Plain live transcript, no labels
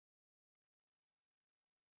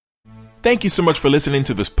Thank you so much for listening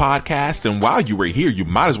to this podcast. And while you were here, you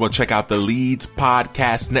might as well check out the Leeds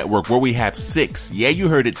Podcast Network, where we have 6, yeah, you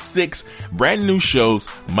heard it, 6 brand new shows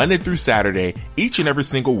Monday through Saturday, each and every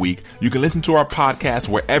single week. You can listen to our podcast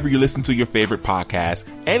wherever you listen to your favorite podcasts,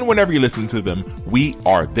 and whenever you listen to them, we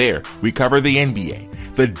are there. We cover the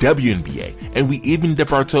NBA, the WNBA, and we even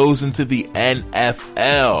dip our toes into the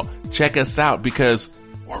NFL. Check us out because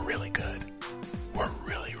we're really good. We're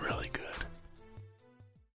really, really good.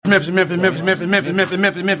 Memphis. Nothing but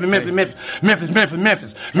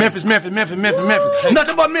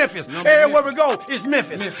Memphis. Everywhere we go, it's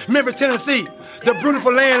Memphis. Memphis, Tennessee, the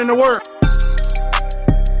beautiful land in the world.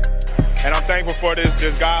 And I'm thankful for this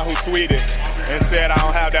guy who tweeted and said I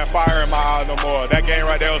don't have that fire in my eye no more. That game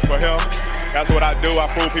right there was for him. That's what I do. I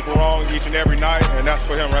prove people wrong each and every night, and that's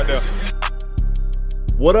for him right there.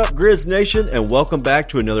 What up, Grizz Nation, and welcome back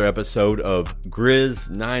to another episode of Grizz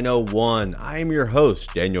 901. I am your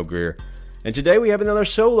host, Daniel Greer, and today we have another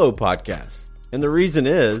solo podcast. And the reason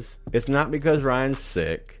is, it's not because Ryan's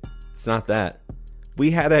sick. It's not that.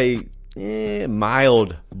 We had a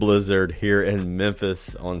mild blizzard here in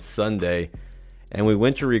Memphis on Sunday, and we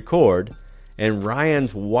went to record, and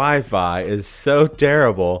Ryan's Wi-Fi is so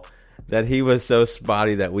terrible that he was so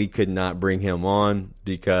spotty that we could not bring him on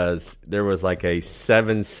because there was like a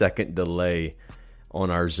 7-second delay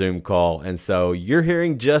on our Zoom call. And so you're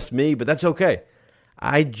hearing just me, but that's okay.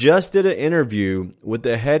 I just did an interview with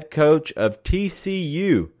the head coach of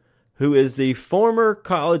TCU, who is the former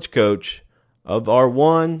college coach of our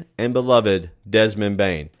one and beloved Desmond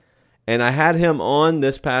Bane. And I had him on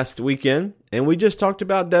this past weekend, and we just talked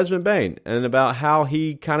about Desmond Bane and about how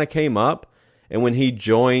he kind of came up. And when he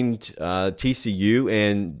joined TCU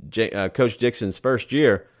and Coach Dixon's first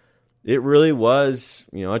year, it really was,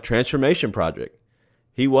 a transformation project.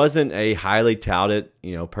 He wasn't a highly touted,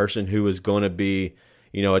 person who was going to be,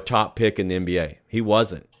 a top pick in the NBA. He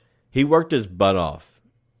wasn't. He worked his butt off.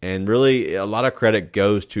 And really, a lot of credit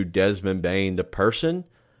goes to Desmond Bane, the person,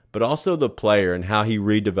 but also the player and how he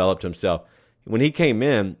redeveloped himself. When he came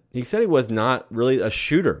in, he said he was not really a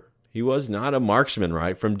shooter. He was not a marksman,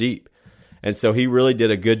 right, from deep. And so he really did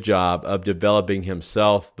a good job of developing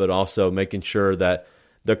himself, but also making sure that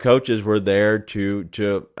the coaches were there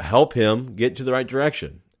to help him get to the right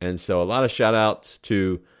direction. And so a lot of shout outs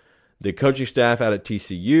to the coaching staff out at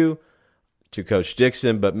TCU, to Coach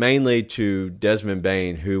Dixon, but mainly to Desmond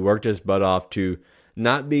Bane, who worked his butt off to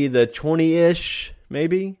not be the 20-ish,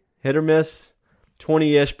 maybe, hit or miss,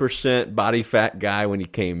 20-ish% body fat guy when he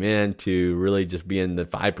came in to really just being the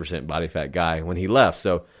 5% body fat guy when he left.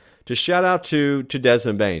 So just shout out to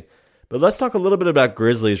Desmond Bane. But let's talk a little bit about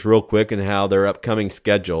Grizzlies real quick and how their upcoming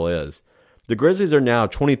schedule is. The Grizzlies are now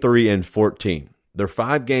 23-14. They're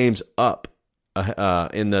 5 games up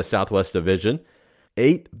in the Southwest Division.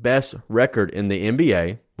 8th best record in the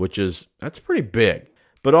NBA, that's pretty big.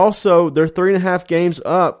 But also, they're 3.5 games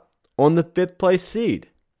up on the 5th place seed.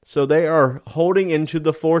 So they are holding into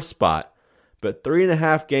the 4th spot, but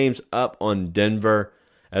 3.5 games up on Denver,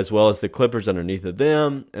 as well as the Clippers underneath of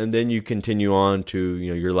them, and then you continue on to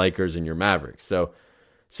your Lakers and your Mavericks.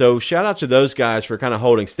 So shout out to those guys for kind of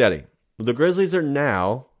holding steady. The Grizzlies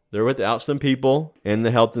they're without some people in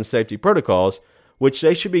the health and safety protocols, which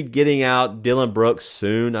they should be getting out Dylan Brooks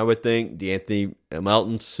soon, I would think, DeAnthony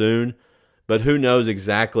Melton soon, but who knows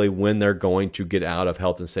exactly when they're going to get out of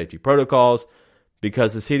health and safety protocols,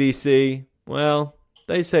 because the CDC, well,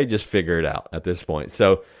 they say just figure it out at this point.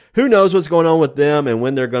 So who knows what's going on with them and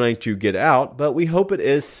when they're going to get out, but we hope it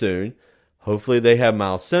is soon. Hopefully they have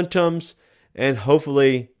mild symptoms, and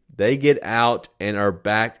hopefully they get out and are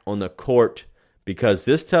back on the court, because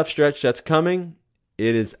this tough stretch that's coming,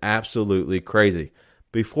 it is absolutely crazy.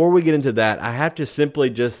 Before we get into that, I have to simply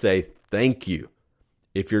just say thank you.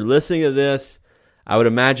 If you're listening to this, I would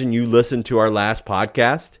imagine you listened to our last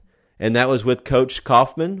podcast, and that was with Coach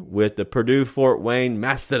Kaufman with the Purdue Fort Wayne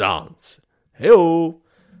Mastodons. Hey-o!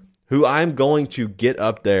 Who I'm going to get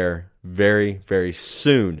up there very, very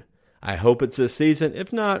soon. I hope it's this season.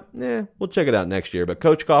 If not, we'll check it out next year. But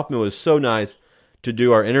Coach Kaufman was so nice to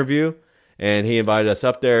do our interview, and he invited us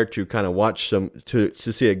up there to kind of watch to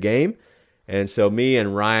see a game. And so me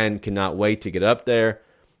and Ryan cannot wait to get up there.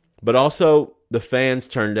 But also, the fans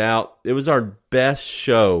turned out. It was our best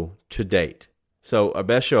show to date. So our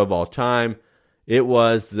best show of all time. It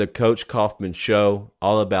was the Coach Kaufman show,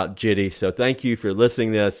 all about Jitty. So thank you for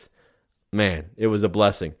listening to this. Man, it was a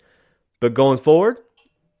blessing. But going forward,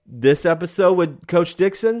 this episode with Coach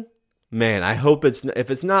Dixon, man, I hope if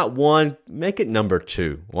it's not 1, make it number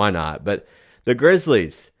 2. Why not? But the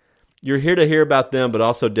Grizzlies, you're here to hear about them, but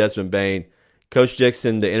also Desmond Bane. Coach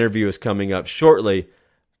Dixon, the interview is coming up shortly.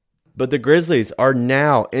 But the Grizzlies are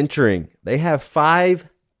now entering. They have 5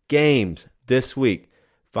 games this week.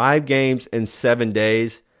 5 games in 7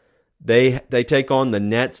 days. They take on the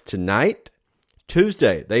Nets tonight.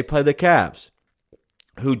 Tuesday, they play the Cavs,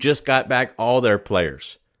 who just got back all their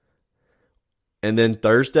players. And then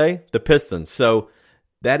Thursday, the Pistons. So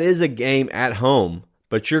that is a game at home,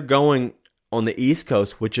 but you're going on the East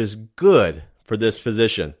Coast, which is good for this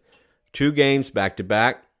position. 2 games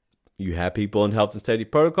back-to-back. You have people in health and safety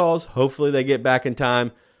protocols. Hopefully they get back in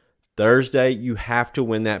time. Thursday, you have to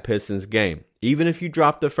win that Pistons game. Even if you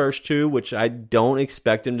drop the first 2, which I don't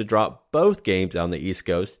expect them to drop both games on the East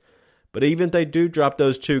Coast, but even if they do drop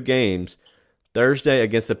those 2 games, Thursday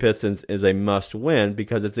against the Pistons is a must-win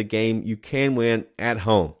because it's a game you can win at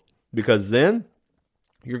home. Because then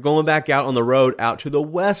you're going back out on the road out to the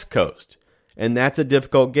West Coast, and that's a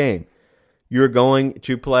difficult game. You're going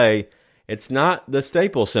to play, it's not the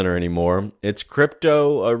Staples Center anymore. It's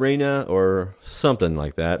Crypto Arena or something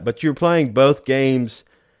like that, but you're playing both games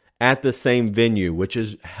at the same venue, which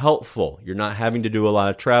is helpful. You're not having to do a lot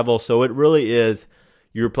of travel, so it really is,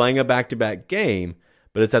 you're playing a back-to-back game,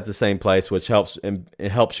 but it's at the same place, which helps, and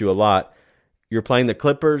it helps you a lot. You're playing the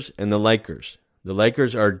Clippers and the Lakers. The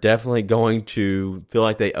Lakers are definitely going to feel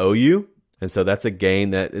like they owe you, and so that's a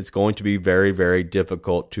game that it's going to be very, very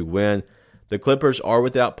difficult to win. The Clippers are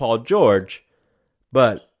without Paul George,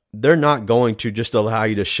 but they're not going to just allow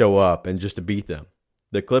you to show up and just to beat them.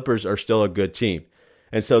 The Clippers are still a good team.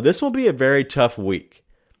 And so this will be a very tough week.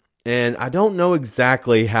 And I don't know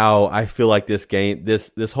exactly how I feel like this game,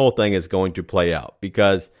 this whole thing is going to play out.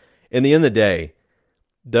 Because in the end of the day,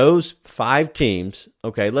 those 5 teams,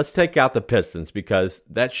 okay, let's take out the Pistons because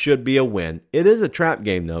that should be a win. It is a trap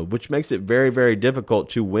game, though, which makes it very, very difficult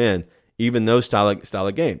to win even those style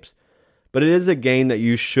of games. But it is a game that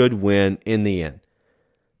you should win in the end.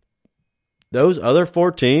 Those other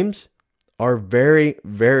 4 teams are very,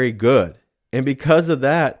 very good. And because of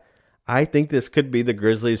that, I think this could be the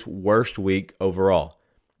Grizzlies' worst week overall.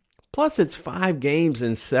 Plus, it's 5 games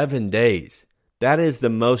in 7 days. That is the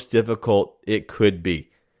most difficult it could be.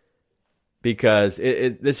 Because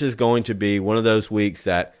this is going to be one of those weeks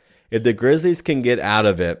that if the Grizzlies can get out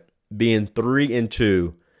of it being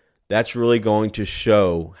 3-2, that's really going to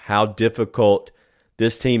show how difficult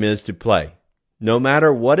this team is to play. No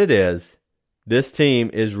matter what it is, this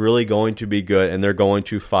team is really going to be good, and they're going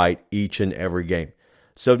to fight each and every game.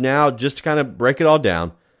 So now, just to kind of break it all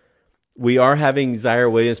down, we are having Zaire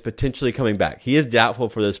Williams potentially coming back. He is doubtful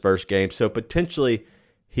for this first game, so potentially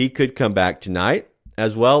he could come back tonight,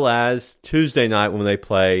 as well as Tuesday night when they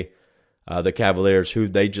play the Cavaliers, who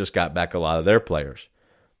they just got back a lot of their players.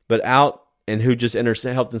 But out and who just entered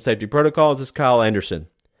health and safety protocols is Kyle Anderson.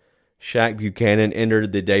 Shaq Buchanan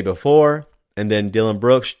entered the day before. And then Dylan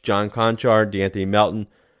Brooks, John Conchard, DeAnthony Melton,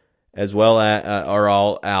 as well as, are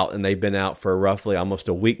all out, and they've been out for roughly almost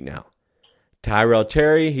a week now. Tyrell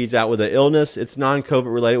Terry, he's out with an illness. It's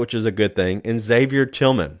non-COVID related, which is a good thing. And Xavier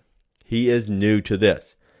Tillman, he is new to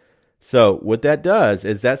this. So what that does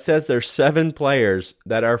is that says there's 7 players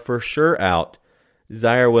that are for sure out.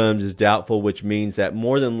 Zaire Williams is doubtful, which means that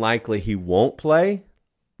more than likely he won't play.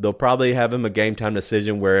 They'll probably have him a game time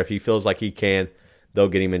decision where if he feels like he can, they'll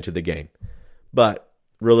get him into the game. But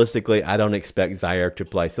realistically, I don't expect Zaire to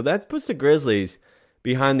play. So that puts the Grizzlies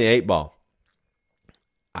behind the 8 ball.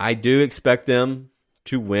 I do expect them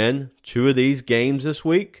to win 2 of these games this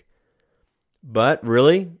week. But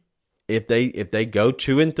really, if they go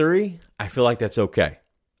 2-3, I feel like that's okay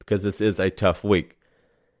because this is a tough week.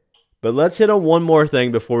 But let's hit on one more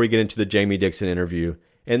thing before we get into the Jamie Dixon interview,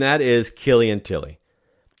 and that is Killian Tillie.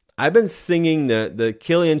 I've been singing the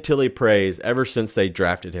Killian Tillie praise ever since they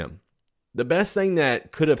drafted him. The best thing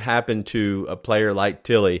that could have happened to a player like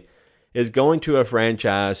Tillie is going to a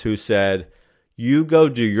franchise who said, you go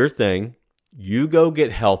do your thing, you go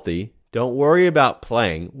get healthy, don't worry about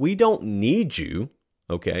playing. We don't need you,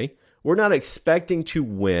 okay? We're not expecting to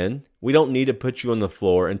win. We don't need to put you on the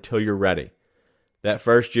floor until you're ready. That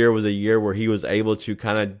first year was a year where he was able to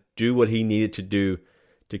kind of do what he needed to do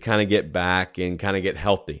to kind of get back and kind of get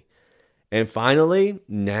healthy. And finally,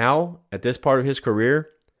 now, at this part of his career,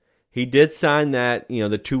 he did sign that, the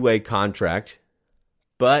 2-way contract,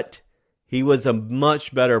 but he was a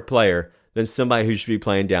much better player than somebody who should be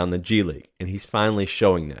playing down the G League, and he's finally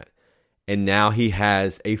showing that. And now he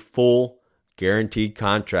has a full guaranteed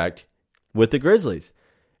contract with the Grizzlies.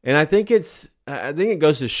 And I think it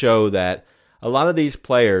goes to show that a lot of these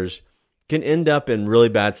players can end up in really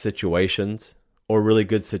bad situations or really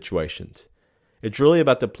good situations. It's really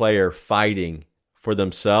about the player fighting for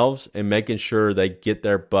themselves and making sure they get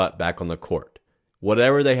their butt back on the court.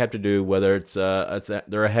 whatever they have to do, whether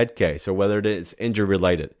they're a head case or whether it's injury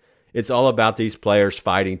related. It's all about these players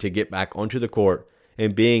fighting to get back onto the court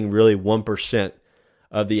and being really 1%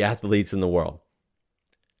 of the athletes in the world.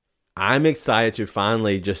 I'm excited to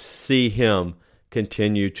finally just see him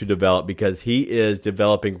continue to develop because he is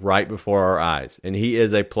developing right before our eyes. And he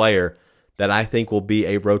is a player that I think will be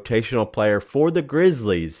a rotational player for the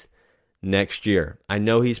Grizzlies next year. I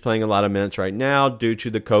know he's playing a lot of minutes right now due to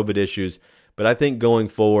the COVID issues, but I think going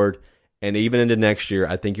forward and even into next year,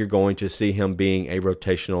 I think you're going to see him being a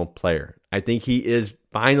rotational player. I think he is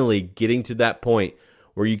finally getting to that point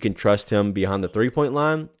where you can trust him behind the three-point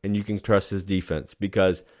line and you can trust his defense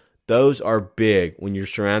because those are big when you're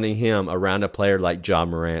surrounding him around a player like Ja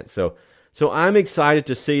Morant. So I'm excited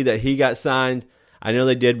to see that he got signed. I know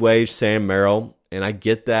they did waive Sam Merrill, and I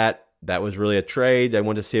get that. That was really a trade. They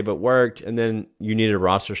wanted to see if it worked, and then you needed a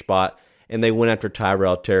roster spot. And they went after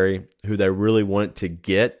Tyrell Terry, who they really wanted to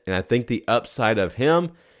get. And I think the upside of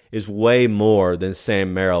him is way more than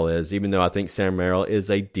Sam Merrill is, even though I think Sam Merrill is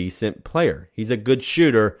a decent player. He's a good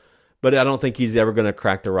shooter, but I don't think he's ever going to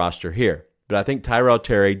crack the roster here. But I think Tyrell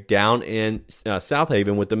Terry down in South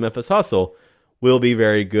Haven with the Memphis Hustle will be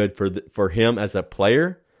very good for him as a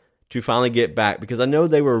player to finally get back. Because I know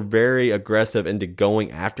they were very aggressive into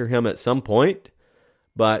going after him at some point,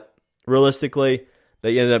 but realistically,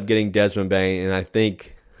 they ended up getting Desmond Bane, and I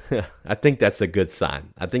think that's a good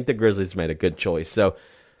sign. I think the Grizzlies made a good choice.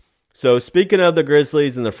 So speaking of the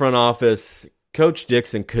Grizzlies in the front office, Coach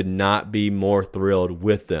Dixon could not be more thrilled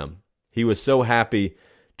with them. He was so happy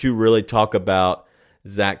to really talk about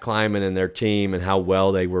Zach Kleiman and their team and how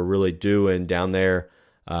well they were really doing down there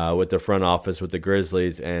with the front office with the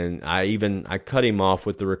Grizzlies. And I cut him off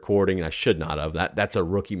with the recording, and I should not have. That's a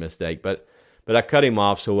rookie mistake, but I cut him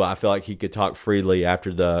off so I felt like he could talk freely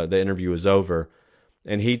after the interview was over.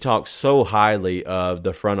 And he talked so highly of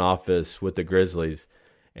the front office with the Grizzlies.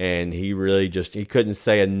 And he really he couldn't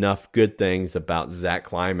say enough good things about Zach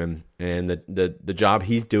Kleiman and the job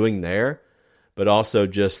he's doing there, but also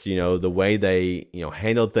just, the way they,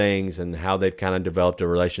 handled things and how they've kind of developed a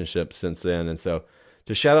relationship since then. And so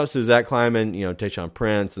to shout outs to Zach Kleiman, Tayshaun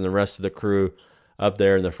Prince and the rest of the crew up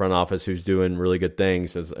there in the front office who's doing really good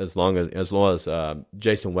things as well as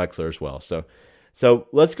Jason Wexler as well. So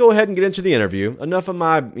let's go ahead and get into the interview. Enough of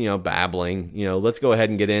my, babbling. Let's go ahead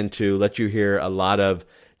and let you hear a lot of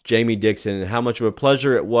Jamie Dixon and how much of a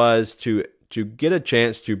pleasure it was to get a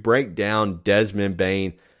chance to break down Desmond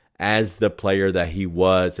Bane as the player that he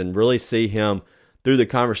was and really see him through the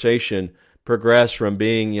conversation progress from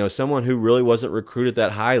being, someone who really wasn't recruited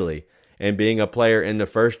that highly and being a player in the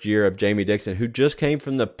first year of Jamie Dixon who just came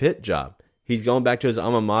from the Pitt job. He's going back to his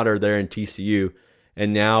alma mater there in TCU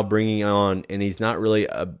and now bringing on, and he's not really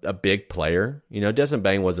a big player. Desmond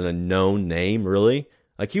Bane wasn't a known name really.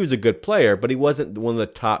 Like, he was a good player, but he wasn't one of the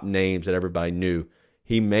top names that everybody knew.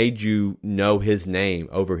 He made you know his name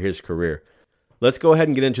over his career. Let's go ahead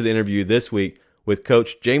and get into the interview this week with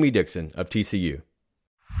Coach Jamie Dixon of TCU.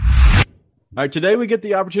 All right, today we get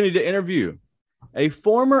the opportunity to interview a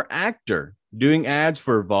former actor doing ads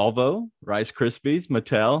for Volvo, Rice Krispies,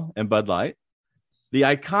 Mattel, and Bud Light, the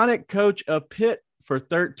iconic coach of Pitt for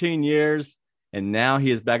 13 years, and now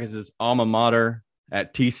he is back as his alma mater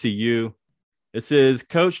at TCU. This is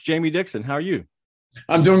Coach Jamie Dixon. How are you?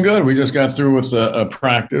 I'm doing good. We just got through with a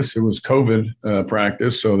practice. It was COVID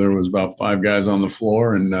practice, so there was about 5 guys on the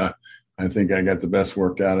floor, and I think I got the best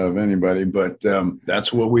work out of anybody. But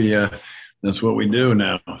that's what we do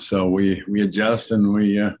now. So we adjust and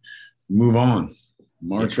we move on,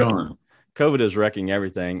 march on. COVID is wrecking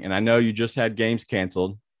everything, and I know you just had games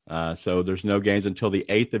canceled, so there's no games until the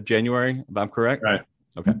 8th of January, if I'm correct? Right.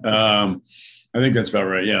 Okay. I think that's about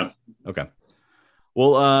right, yeah. Okay.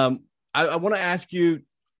 Well, I want to ask you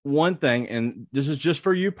one thing, and this is just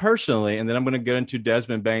for you personally, and then I'm going to get into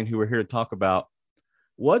Desmond Bane, who we're here to talk about.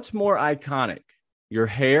 What's more iconic, your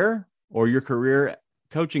hair or your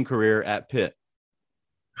coaching career at Pitt?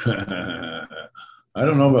 I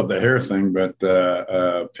don't know about the hair thing, but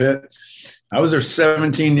Pitt, I was there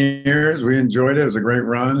 17 years. We enjoyed it. It was a great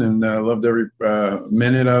run, and loved every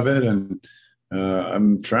minute of it. And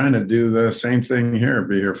I'm trying to do the same thing here,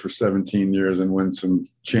 be here for 17 years and win some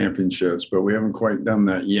championships, but we haven't quite done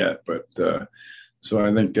that yet. But so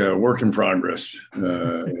I think work in progress,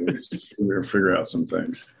 figure out some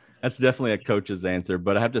things. That's definitely a coach's answer,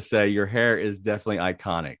 but I have to say your hair is definitely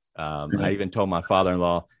iconic. I even told my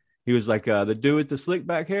father-in-law, he was like, the dude with the slick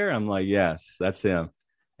back hair. I'm like, yes, that's him.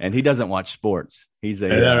 And he doesn't watch sports. He's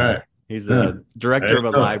a director of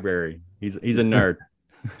a library. He's a nerd.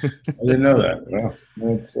 I didn't know that.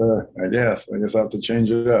 Well, it's I guess I'll have to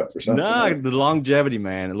change it up for something. No, the longevity,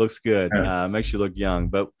 man. It looks good. Makes you look young.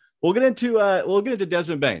 But we'll get into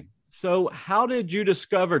Desmond Bane. So how did you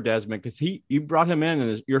discover Desmond? Because you brought him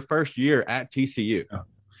in your first year at TCU.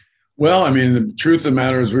 Well, I mean, the truth of the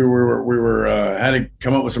matter is we were had to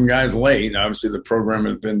come up with some guys late. Obviously, the program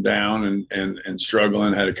had been down and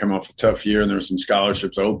struggling, had to come off a tough year, and there were some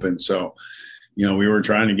scholarships open. So, we were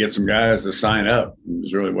trying to get some guys to sign up. It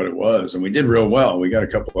was really what it was. And we did real well. We got a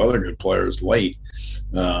couple other good players late.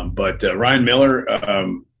 But Ryan Miller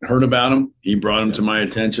heard about him. He brought him to my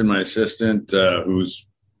attention, my assistant, whose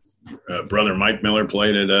brother Mike Miller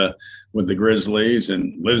played with the Grizzlies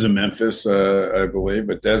and lives in Memphis, I believe.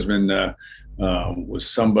 But Desmond was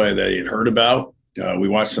somebody that he had heard about. We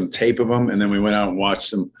watched some tape of him, and then we went out and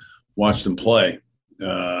watched him play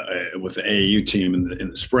with the AAU team in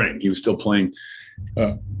the spring. He was still playing.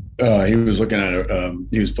 He was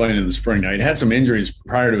he was playing in the spring. Now, he'd had some injuries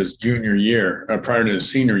prior to his prior to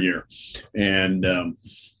his senior year, and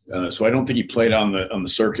so I don't think he played on the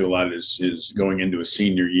circuit a lot as going into his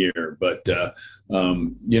senior year. But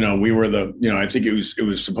we were I think it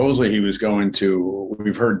was supposedly he was going to.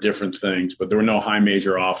 We've heard different things, but there were no high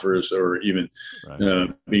major offers or even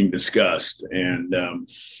being discussed. And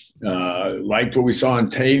liked what we saw on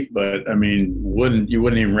tape, but I mean, you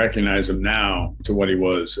wouldn't even recognize him now to what he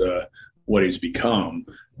was, what he's become,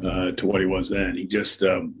 to what he was then. He just,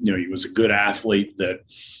 he was a good athlete that,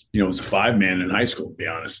 was a 5-man in high school, to be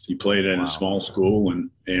honest. He played in a small school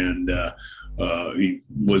and he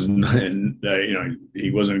wasn't,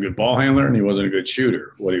 he wasn't a good ball handler and he wasn't a good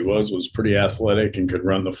shooter. What he was pretty athletic and could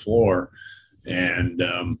run the floor. And,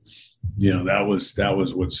 that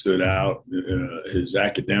was what stood out. His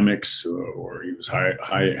academics, or he was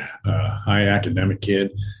high academic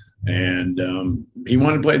kid, and he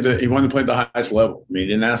wanted to play the highest level. I mean, he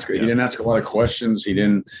didn't ask a lot of questions. He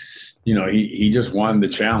didn't, he just wanted the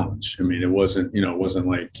challenge. I mean, it wasn't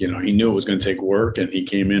like, he knew it was going to take work, and he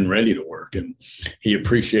came in ready to work, and he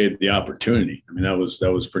appreciated the opportunity. I mean, that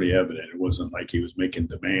was pretty evident. It wasn't like he was making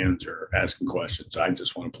demands or asking questions. I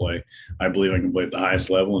just want to play. I believe I can play at the highest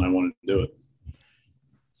level, and I wanted to do it.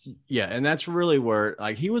 Yeah. And that's really where,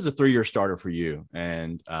 like, he was a 3-year starter for you.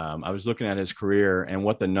 And I was looking at his career and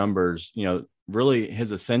what the numbers, really his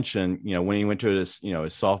ascension, when he went to his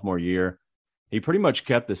sophomore year, he pretty much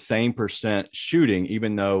kept the same percent shooting,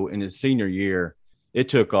 even though in his senior year, it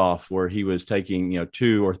took off where he was taking,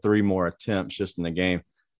 2 or 3 more attempts just in the game.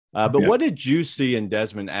 But what did you see in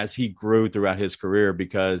Desmond as he grew throughout his career?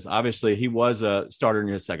 Because obviously he was a starter in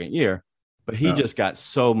his second year, but he just got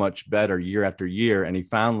so much better year after year. And he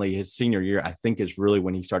finally, his senior year, I think, is really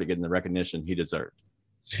when he started getting the recognition he deserved.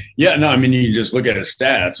 Yeah, no, I mean, you just look at his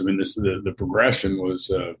stats. I mean, the progression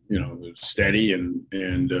was, steady and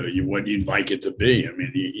what you'd like it to be. I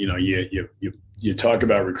mean, you talk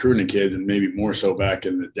about recruiting a kid, and maybe more so back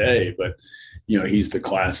in the day, but he's the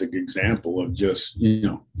classic example of just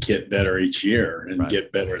get better each year and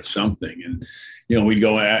get better at something. And we'd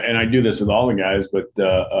go, and I do this with all the guys, but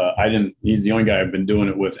he's the only guy I've been doing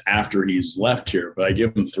it with after he's left here. But I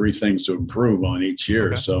give him 3 things to improve on each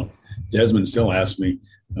year. Okay. So Desmond still asks me,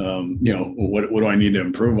 what do I need to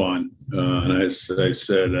improve on? And I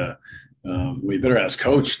said, we better ask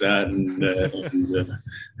Coach that,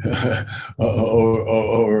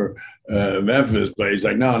 or Memphis. But he's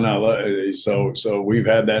like, no. So we've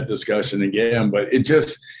had that discussion again. But it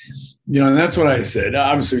just, and that's what I said.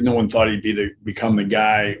 Obviously, no one thought he'd become the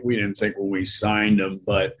guy. We didn't think when we signed him,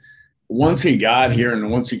 but once he got here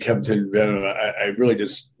and once he kept it, I really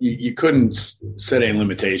just, you couldn't set any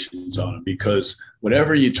limitations on him, because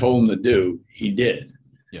whatever you told him to do, he did.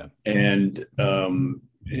 Yeah. And I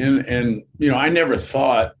never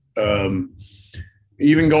thought,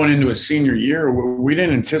 even going into his senior year, we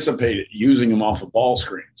didn't anticipate using him off of ball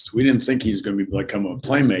screens. We didn't think he was going to become a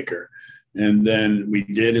playmaker. And then we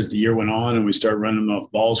did as the year went on, and we started running him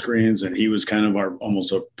off ball screens, and he was kind of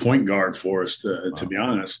almost a point guard for us, to be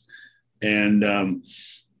honest. And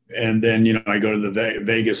then, I go to the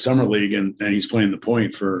Vegas Summer League, and he's playing the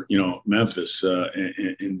point for, Memphis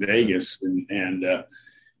in Vegas. And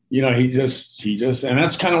he just, and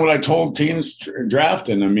that's kind of what I told teams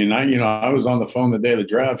drafting. I mean, I was on the phone the day of the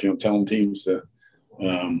draft, telling teams to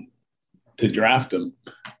draft him,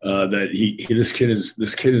 that this kid is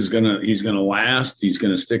he's going to last. He's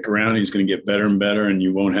going to stick around. He's going to get better and better, and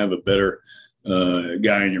you won't have a better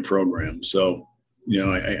guy in your program. So,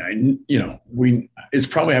 it's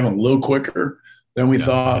probably happened a little quicker than we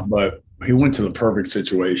thought, but he went to the perfect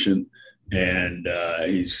situation, and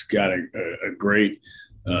he's got a great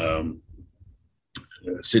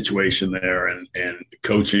situation there, and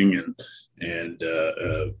coaching and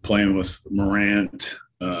playing with Morant,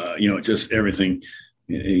 just everything.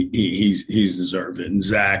 He's deserved it. And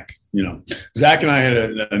Zach and I had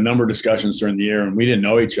a number of discussions during the year, and we didn't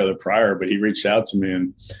know each other prior, but he reached out to me,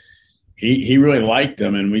 and he really liked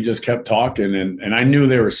them, and we just kept talking, and I knew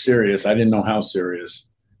they were serious. I didn't know how serious.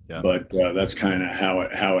 Yeah. But that's kind of how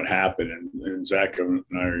it happened, and Zach and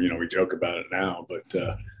I, we joke about it now, but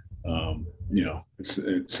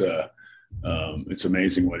it's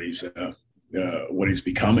amazing what he's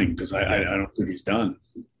becoming, because I don't think he's done.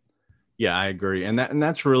 Yeah, I agree, and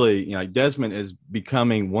that's really Desmond is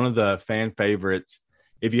becoming one of the fan favorites.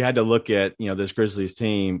 If you had to look at this Grizzlies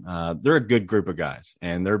team, they're a good group of guys,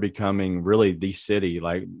 and they're becoming really the city.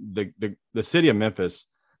 Like the city of Memphis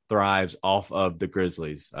thrives off of the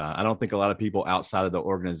Grizzlies. I don't think a lot of people outside of the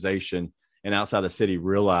organization and outside the city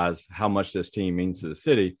realize how much this team means to the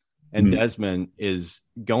city. And Desmond is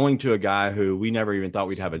going to a guy who we never even thought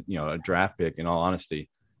we'd have a draft pick, in all honesty,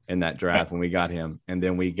 in that draft when we got him. And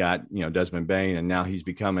then we got, Desmond Bane, and now he's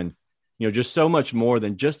becoming, just so much more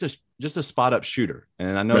than just a spot up shooter.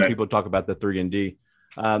 And I know people talk about the 3-and-D.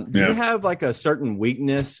 Do you have like a certain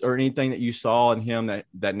weakness or anything that you saw in him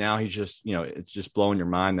that now he's just, it's just blowing your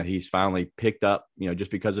mind that he's finally picked up,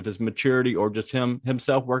 just because of his maturity or just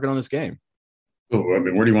himself working on his game? Oh, I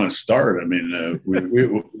mean, where do you want to start? I mean,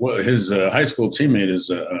 his high school teammate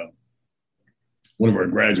is one of our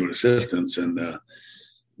graduate assistants, and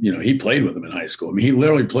he played with him in high school. I mean, he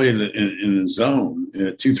literally played in the zone, in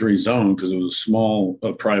a 2-3 zone, because it was a small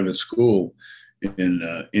private school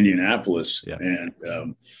in Indianapolis. Yeah. And,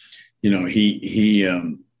 he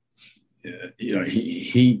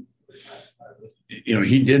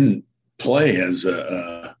didn't play as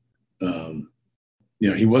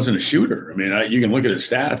he wasn't a shooter. I mean, you can look at his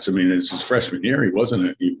stats. I mean, it's his freshman year. He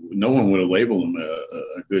wasn't no one would have labeled him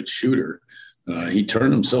a good shooter. He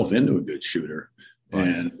turned himself into a good shooter. Right.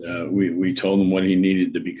 And we told him what he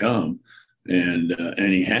needed to become, and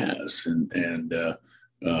he has.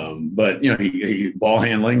 But he ball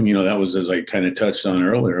handling. That was, as I kind of touched on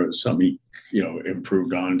earlier, it was something he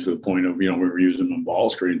improved on to the point of we were using him on ball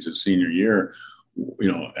screens his senior year,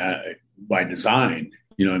 by design.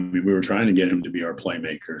 We were trying to get him to be our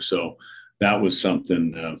playmaker. So that was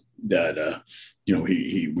something that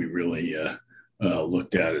we really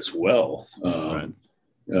looked at as well. Right.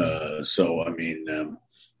 So, I mean,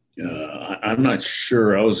 I'm not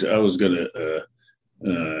sure. I was going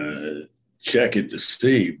to check it to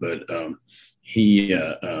see, but I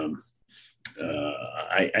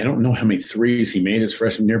don't know how many threes he made his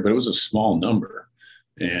freshman year, but it was a small number,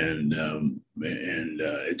 and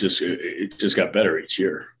it just got better each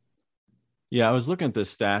year. Yeah, I was looking at the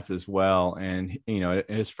stats as well, and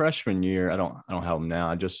his freshman year, I don't have them now.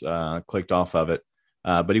 I just clicked off of it.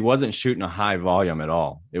 But he wasn't shooting a high volume at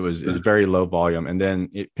all. It was very low volume. And then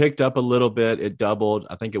it picked up a little bit. It doubled.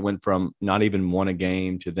 I think it went from not even 1 a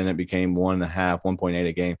game to then it became 1.5, 1.8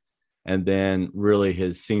 a game. And then really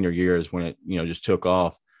his senior year is when it, just took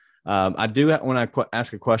off. I do want to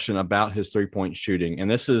ask a question about his 3-point shooting. And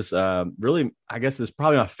this is really, I guess it's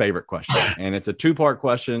probably my favorite question. And it's a 2-part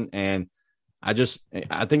question. And I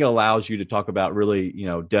think it allows you to talk about really,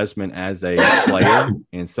 Desmond as a player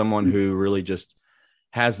and someone who really just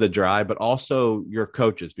has the drive, but also your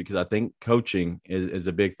coaches, because I think coaching is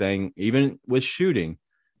a big thing. Even with shooting,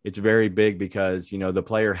 it's very big because, the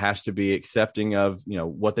player has to be accepting of,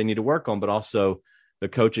 what they need to work on, but also the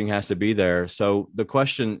coaching has to be there. So the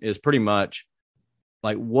question is pretty much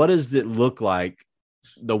like, what does it look like,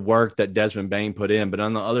 the work that Desmond Bane put in? But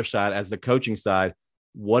on the other side, as the coaching side,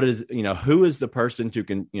 what is, who is the person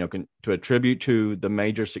to attribute to the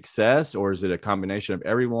major success, or is it a combination of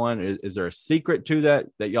everyone? Is there a secret to that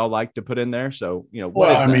y'all like to put in there? So,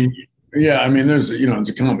 I mean, there's, it's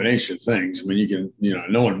a combination of things. I mean, you can,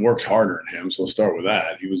 no one worked harder than him. So we'll start with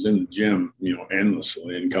that. He was in the gym,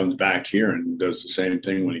 endlessly, and comes back here and does the same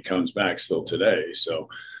thing when he comes back still today. So,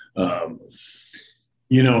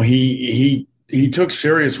 he took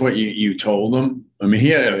serious what you told him. I mean,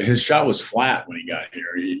 his shot was flat when he got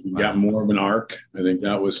here. He got more of an arc. I think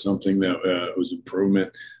that was something that was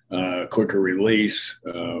improvement, quicker release,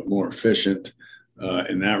 more efficient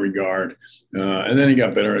in that regard. And then he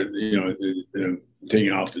got better at,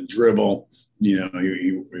 taking off the dribble. He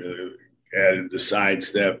added the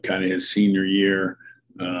sidestep kind of his senior year.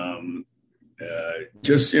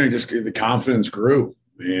 Just the confidence grew.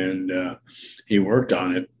 And he worked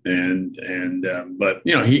on it, but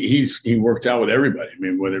he worked out with everybody. I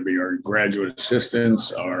mean, whether it be our graduate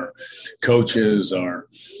assistants, our coaches, our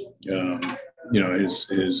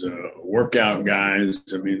his workout guys.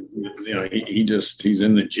 I mean, he's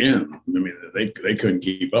in the gym. I mean, they couldn't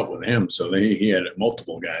keep up with him, so he had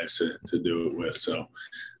multiple guys to do it with. So,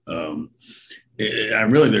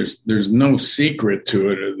 there's no secret to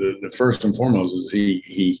it. The first and foremost is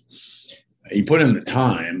he put in the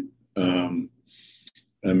time.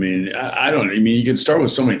 You could start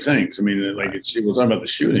with so many we're talking about the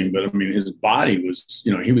shooting, but I mean, his body was,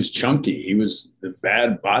 he was chunky. He was the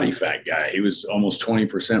bad body fat guy. He was almost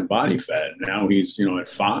 20% body fat. Now he's, at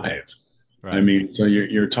 5. Right. I mean, so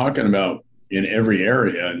you're talking about in every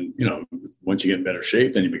area. And, once you get in better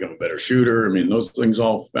shape, then you become a better shooter. I mean, those things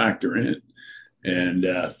all factor in. And,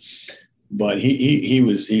 but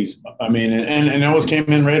he's always came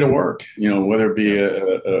in ready to work, whether it be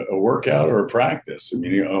a workout or a practice. I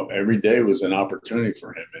mean, every day was an opportunity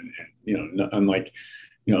for him. And unlike,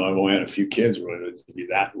 I've only had a few kids really to be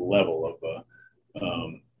that level of,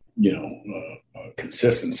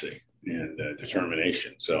 consistency and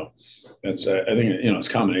determination. So that's, I think, it's a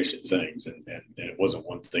combination of things. And it wasn't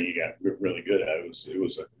one thing he got really good at.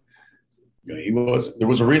 There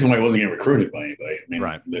was a reason why he wasn't getting recruited by anybody. I mean,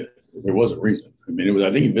 right. There was a reason. I mean, I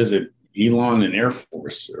think he visited Elon and Air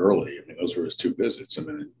Force early. I mean, those were his 2 visits. I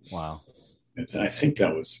mean, wow. I think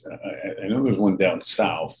that was, I know there's one down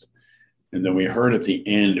south, and then we heard at the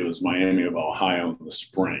end it was Miami of Ohio in the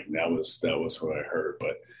spring. That was what I heard.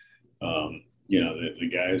 But the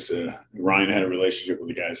guys, Ryan had a relationship with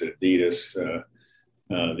the guys at Adidas,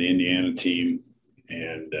 the Indiana team,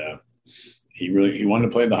 and he wanted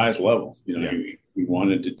to play at the highest level. He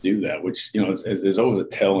wanted to do that, which, is always a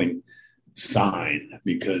telling sign,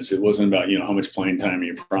 because it wasn't about, how much playing time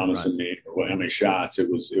you're promising me or how many shots. It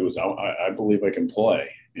was, I believe I can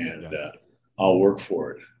play, and I'll work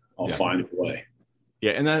for it. I'll find a play.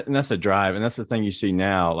 Yeah. And that's the drive. And that's the thing you see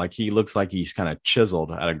now. Like, he looks like he's kind of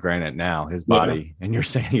chiseled out of granite now, his body. And you're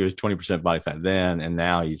saying he was 20% body fat then, and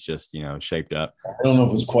now he's just, shaped up. I don't know if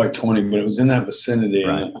it was quite 20, but it was in that vicinity.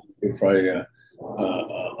 Right. And I could probably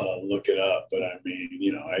look it up. But I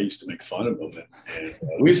mean, I used to make fun of him.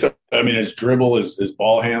 And his dribble, his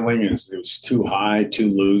ball handling it was too high, too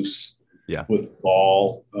loose. Yeah. With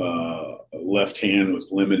ball, left hand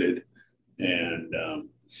was limited. And,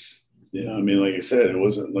 like I said, it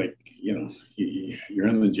wasn't like, you're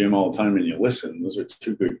in the gym all the time and you listen. Those are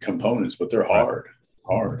 2 good components, but they're hard.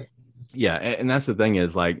 Yeah. And that's the thing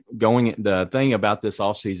is, like, the thing about this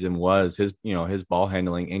offseason was his ball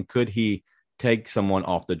handling, and could he take someone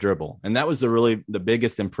off the dribble? And that was the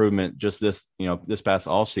biggest improvement just this past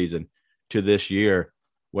offseason to this year,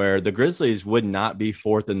 where the Grizzlies would not be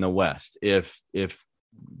 4th in the West if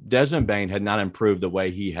Desmond Bane had not improved the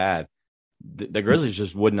way he had. The Grizzlies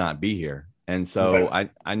just would not be here. And so I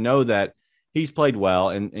know that he's played well,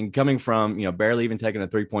 and coming from, barely even taking a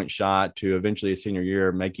 3-point shot to eventually a senior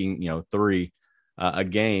year, making, 3 a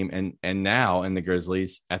game. And now in the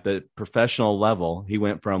Grizzlies at the professional level, he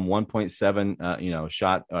went from 1.7,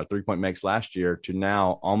 shot 3-point makes last year to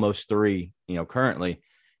now almost 3, currently.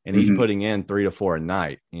 And he's putting in 3 to 4 a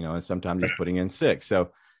night, and sometimes he's putting in 6. So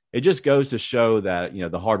it just goes to show that,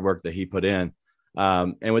 the hard work that he put in.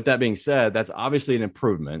 And with that being said, that's obviously an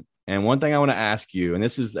improvement. And one thing I want to ask you, and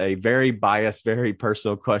this is a very biased, very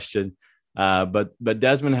personal question, but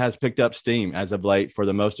Desmond has picked up steam as of late for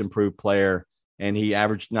the most improved player, and he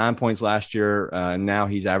averaged 9 points last year. And now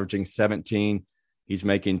he's averaging 17. He's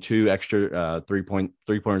making 2 extra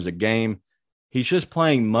three-pointers a game. He's just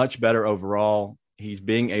playing much better overall. He's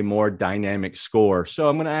being a more dynamic scorer. So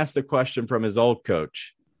I'm going to ask the question from his old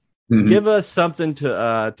coach. Give us something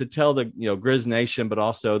to tell the Grizz Nation, but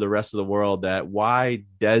also the rest of the world, that why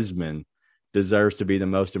Desmond deserves to be the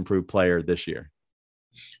most improved player this year.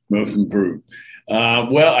 Most improved.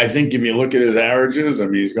 Well, I think if you look at his averages, I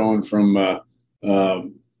mean, he's going from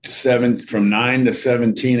 9 to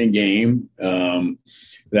 17 a game.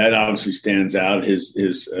 That obviously stands out.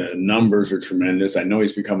 His numbers are tremendous. I know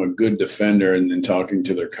he's become a good defender, and then talking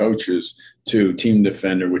to their coaches too, team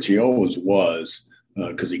defender, which he always was.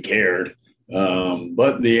 Because he cared.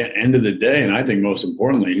 But the end of the day, and I think most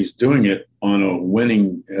importantly, he's doing it on a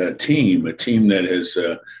winning team, a team that has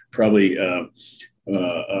probably overachieved.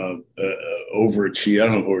 I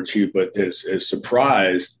don't know if overachieved, but has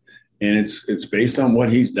surprised. And it's based on what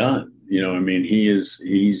he's done. He's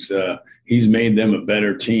made them a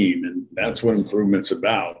better team, and that's what improvement's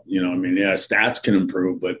about. Stats can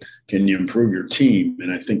improve, but can you improve your team?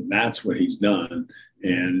 And I think that's what he's done.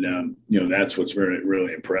 And, that's what's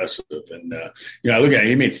really impressive. And, I look at it,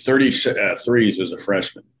 he made 30 threes as a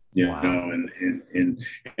freshman, and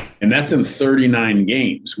that's in 39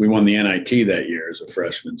 games. We won the NIT that year as a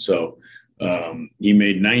freshman. So, he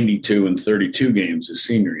made 92 in 32 games his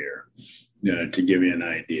senior year. To give you an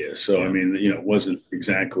idea. So, I mean, it wasn't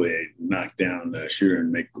exactly a knockdown shooter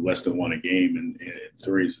and make less than one a game in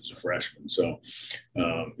threes as a freshman. So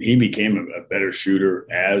he became a better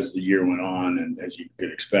shooter as the year went on and as you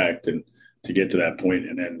could expect, and to get to that point.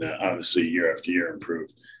 And then obviously year after year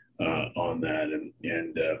improved on that.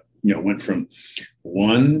 And went from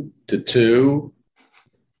 1 to 2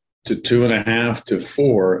 to 2.5 to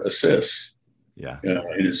 4 assists. Yeah.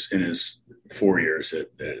 In his 4 years at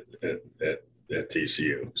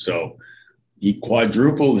TCU. So he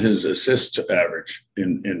quadrupled his assist average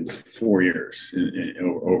in 4 years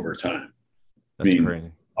over time. That's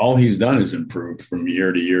crazy. All he's done is improve from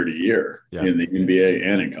year to year to year in the NBA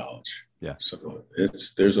and in college. Yeah. So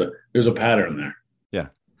there's a pattern there. Yeah.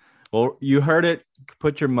 Well, you heard it.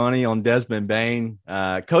 Put your money on Desmond Bane.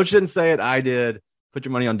 Coach didn't say it. I did. Put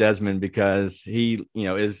your money on Desmond because he,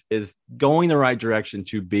 is going the right direction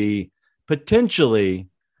to be potentially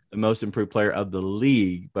the most improved player of the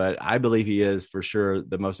league. But I believe he is for sure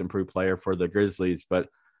the most improved player for the Grizzlies. But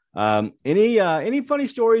any funny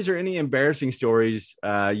stories or any embarrassing stories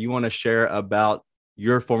you want to share about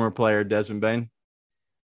your former player, Desmond Bane?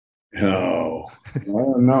 Oh,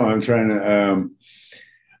 no, I'm trying to.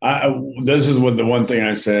 This is what the one thing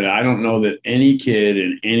I said. I don't know that any kid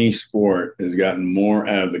in any sport has gotten more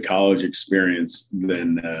out of the college experience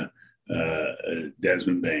than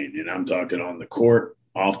Desmond Bane. And I'm talking on the court,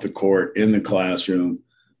 off the court, in the classroom,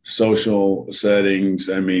 social settings.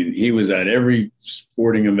 I mean, he was at every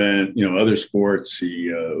sporting event, other sports. He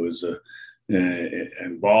was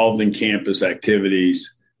involved in campus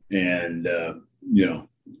activities and,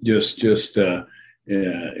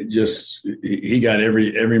 he got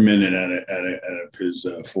every minute out of his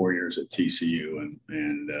 4 years at TCU,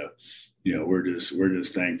 and we're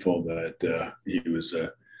just thankful that he was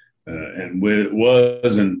and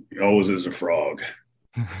wasn't always as a frog.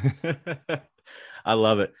 I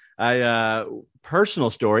love it.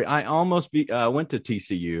 Personal story. I almost went to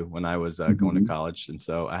TCU when I was going to college, and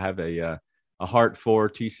so I have a heart for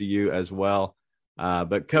TCU as well.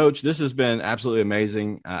 But Coach, this has been absolutely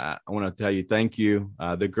amazing. I want to tell you, thank you.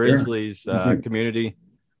 The Grizzlies community,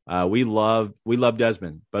 we love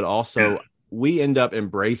Desmond, but also we end up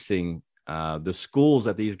embracing the schools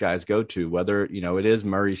that these guys go to, whether, it is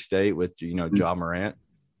Murray State with, Ja Morant.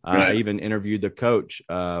 I even interviewed the coach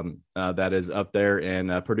that is up there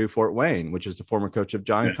in Purdue Fort Wayne, which is the former coach of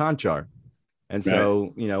John Conchar. And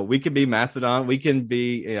so, we can be Macedon, we can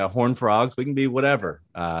be Horned Frogs, we can be whatever.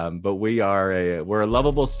 But we're a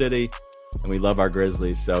lovable city, and we love our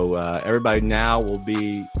Grizzlies. So everybody now will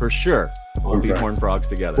be, for sure, we'll be Horned Frogs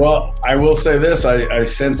together. Well, I will say this: I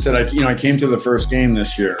sense that I came to the first game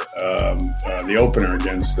this year, the opener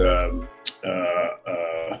against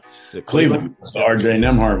Cleveland. RJ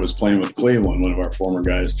Nembhard was playing with Cleveland, one of our former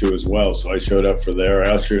guys too as well. So I showed up for there.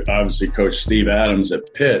 I obviously coached Steve Adams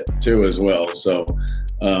at Pitt too as well. So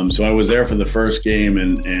I was there for the first game,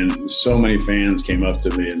 and so many fans came up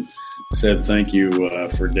to me and said thank you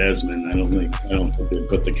for Desmond. I don't think they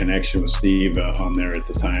put the connection with Steve on there at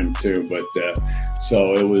the time too. But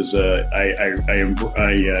so it was.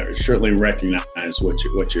 I certainly recognize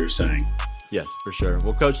what you're saying. Yes, for sure.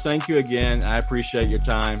 Well, Coach, thank you again. I appreciate your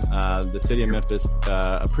time. The city of Memphis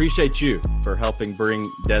appreciates you for helping bring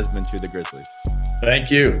Desmond to the Grizzlies.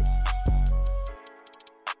 Thank you.